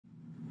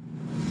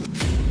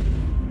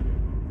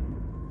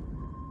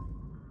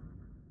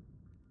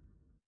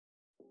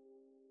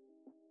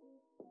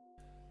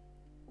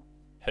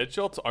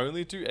Headshots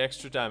only do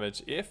extra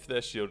damage if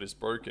their shield is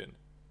broken.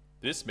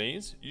 This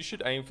means you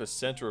should aim for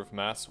center of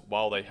mass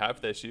while they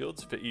have their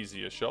shields for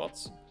easier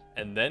shots,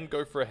 and then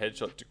go for a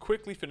headshot to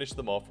quickly finish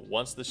them off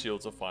once the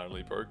shields are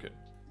finally broken.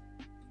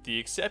 The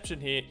exception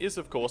here is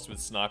of course with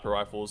sniper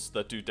rifles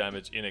that do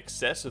damage in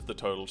excess of the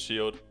total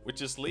shield,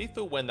 which is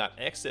lethal when that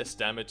excess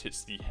damage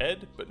hits the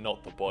head but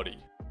not the body.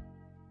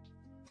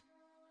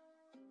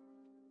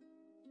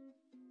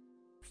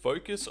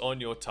 Focus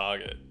on your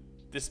target.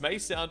 This may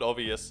sound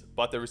obvious,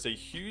 but there is a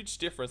huge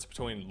difference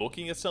between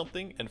looking at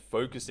something and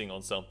focusing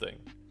on something.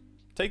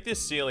 Take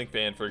this ceiling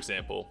fan for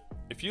example.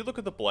 If you look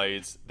at the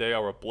blades, they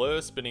are a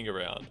blur spinning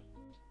around.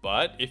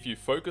 But if you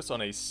focus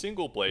on a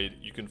single blade,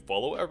 you can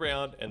follow it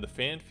around and the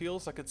fan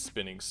feels like it's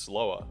spinning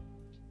slower.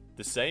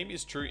 The same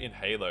is true in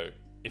Halo.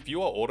 If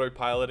you are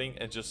autopiloting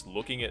and just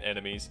looking at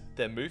enemies,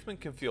 their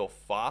movement can feel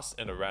fast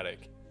and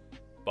erratic.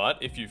 But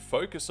if you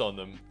focus on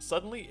them,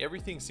 suddenly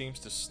everything seems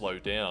to slow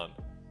down.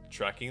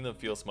 Tracking them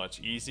feels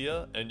much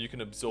easier, and you can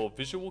absorb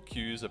visual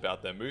cues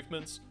about their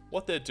movements,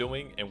 what they're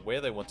doing, and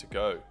where they want to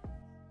go.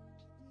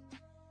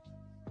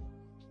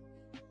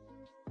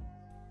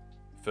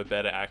 For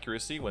better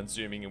accuracy when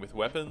zooming in with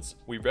weapons,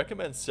 we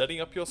recommend setting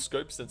up your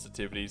scope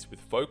sensitivities with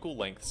focal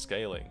length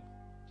scaling.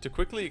 To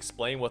quickly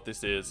explain what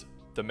this is,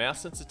 the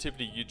Mouse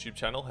Sensitivity YouTube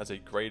channel has a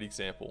great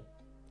example.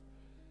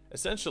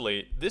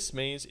 Essentially, this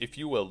means if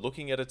you were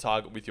looking at a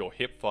target with your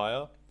hip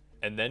fire,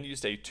 and then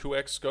used a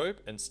 2x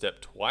scope and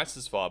stepped twice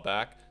as far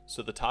back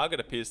so the target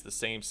appears the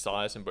same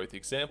size in both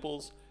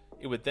examples,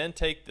 it would then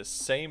take the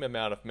same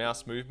amount of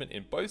mouse movement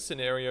in both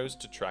scenarios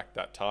to track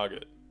that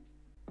target.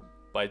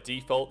 By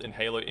default in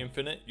Halo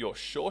Infinite, your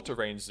shorter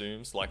range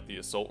zooms like the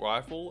assault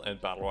rifle and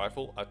battle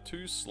rifle are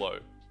too slow,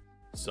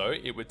 so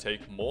it would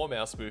take more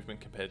mouse movement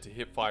compared to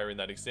hipfire in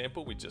that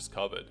example we just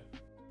covered.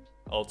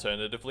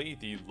 Alternatively,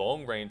 the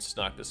long range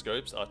sniper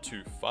scopes are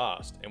too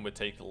fast and would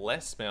take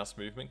less mouse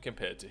movement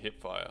compared to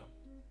hipfire.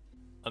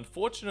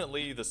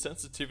 Unfortunately, the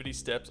sensitivity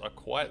steps are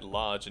quite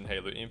large in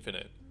Halo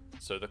Infinite,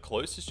 so the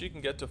closest you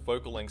can get to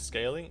focal length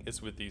scaling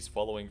is with these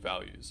following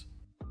values.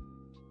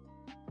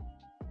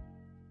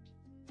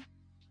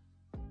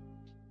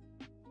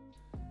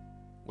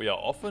 We are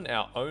often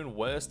our own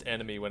worst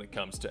enemy when it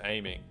comes to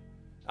aiming.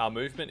 Our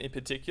movement in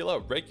particular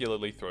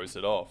regularly throws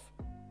it off.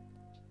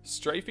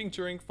 Strafing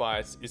during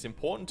fights is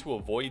important to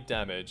avoid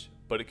damage,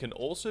 but it can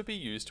also be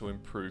used to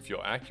improve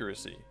your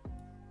accuracy.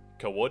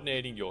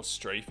 Coordinating your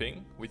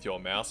strafing with your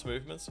mouse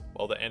movements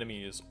while the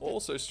enemy is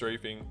also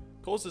strafing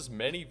causes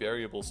many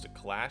variables to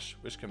clash,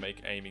 which can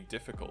make aiming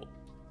difficult.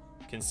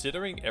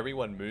 Considering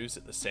everyone moves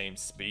at the same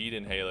speed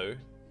in Halo,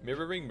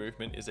 mirroring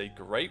movement is a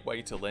great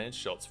way to land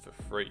shots for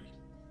free.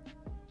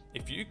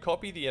 If you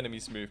copy the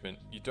enemy's movement,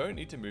 you don't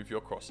need to move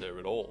your crosshair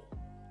at all.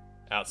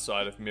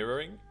 Outside of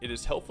mirroring, it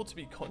is helpful to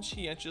be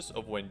conscientious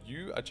of when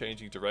you are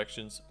changing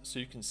directions so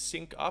you can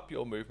sync up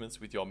your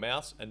movements with your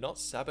mouse and not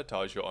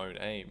sabotage your own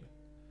aim.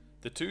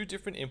 The two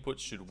different inputs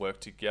should work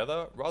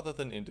together rather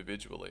than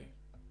individually.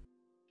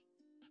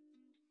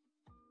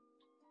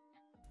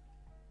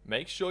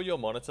 Make sure your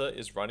monitor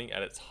is running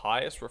at its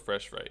highest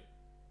refresh rate.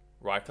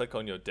 Right-click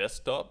on your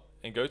desktop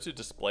and go to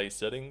Display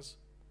Settings,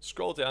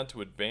 scroll down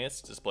to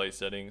Advanced Display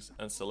Settings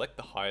and select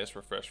the highest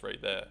refresh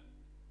rate there.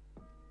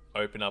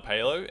 Open up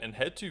Halo and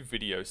head to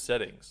Video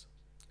Settings.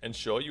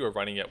 Ensure you are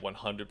running at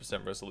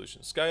 100%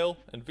 resolution scale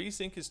and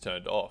VSync is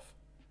turned off.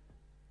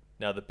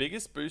 Now the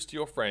biggest boost to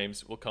your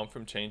frames will come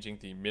from changing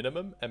the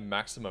minimum and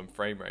maximum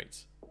frame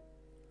rates.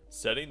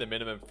 Setting the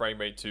minimum frame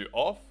rate to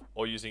off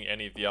or using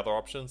any of the other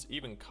options,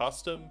 even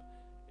custom,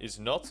 is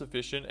not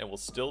sufficient and will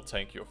still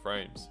tank your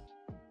frames.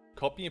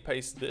 Copy and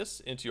paste this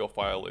into your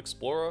File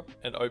Explorer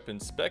and open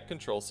Spec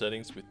Control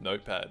Settings with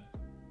Notepad.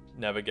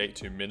 Navigate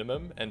to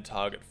minimum and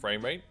target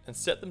frame rate and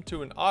set them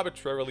to an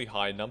arbitrarily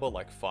high number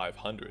like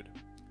 500.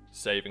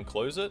 Save and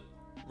close it,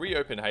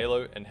 reopen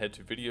Halo and head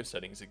to video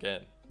settings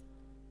again.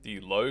 The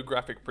low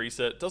graphic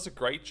preset does a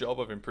great job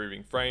of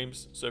improving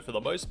frames, so for the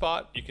most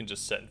part you can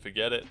just set and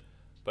forget it,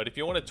 but if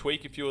you want to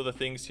tweak a few of the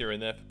things here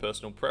and there for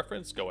personal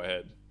preference, go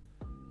ahead.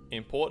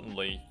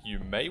 Importantly, you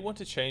may want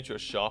to change your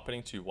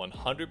sharpening to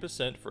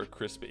 100% for a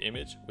crisper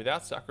image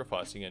without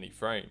sacrificing any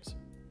frames.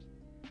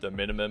 The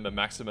minimum and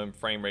maximum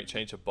frame rate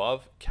change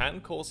above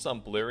can cause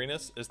some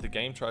blurriness as the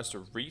game tries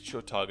to reach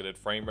your targeted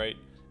frame rate,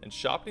 and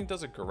sharpening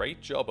does a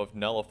great job of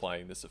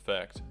nullifying this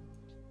effect.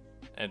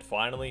 And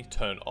finally,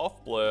 turn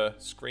off blur,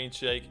 screen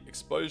shake,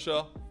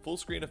 exposure, full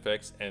screen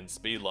effects, and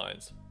speed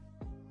lines.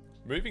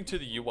 Moving to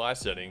the UI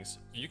settings,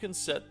 you can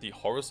set the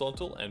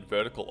horizontal and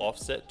vertical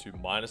offset to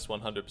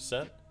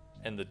 -100%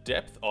 and the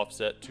depth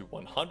offset to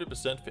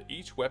 100% for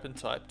each weapon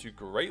type to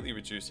greatly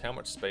reduce how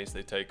much space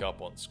they take up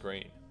on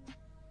screen.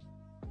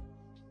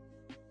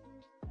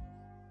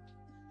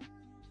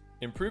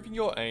 Improving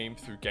your aim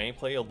through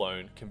gameplay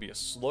alone can be a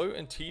slow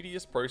and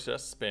tedious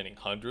process spanning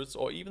hundreds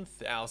or even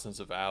thousands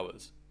of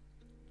hours.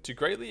 To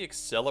greatly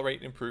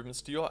accelerate improvements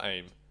to your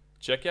aim,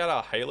 check out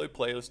our Halo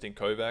playlist in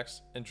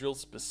KovaaKs and drill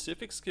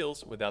specific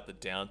skills without the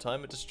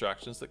downtime and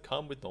distractions that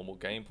come with normal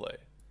gameplay.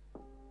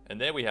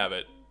 And there we have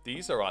it.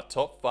 These are our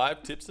top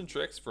 5 tips and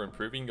tricks for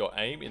improving your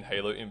aim in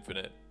Halo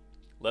Infinite.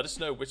 Let us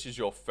know which is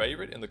your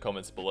favorite in the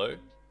comments below.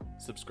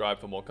 Subscribe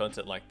for more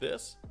content like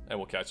this, and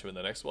we'll catch you in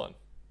the next one.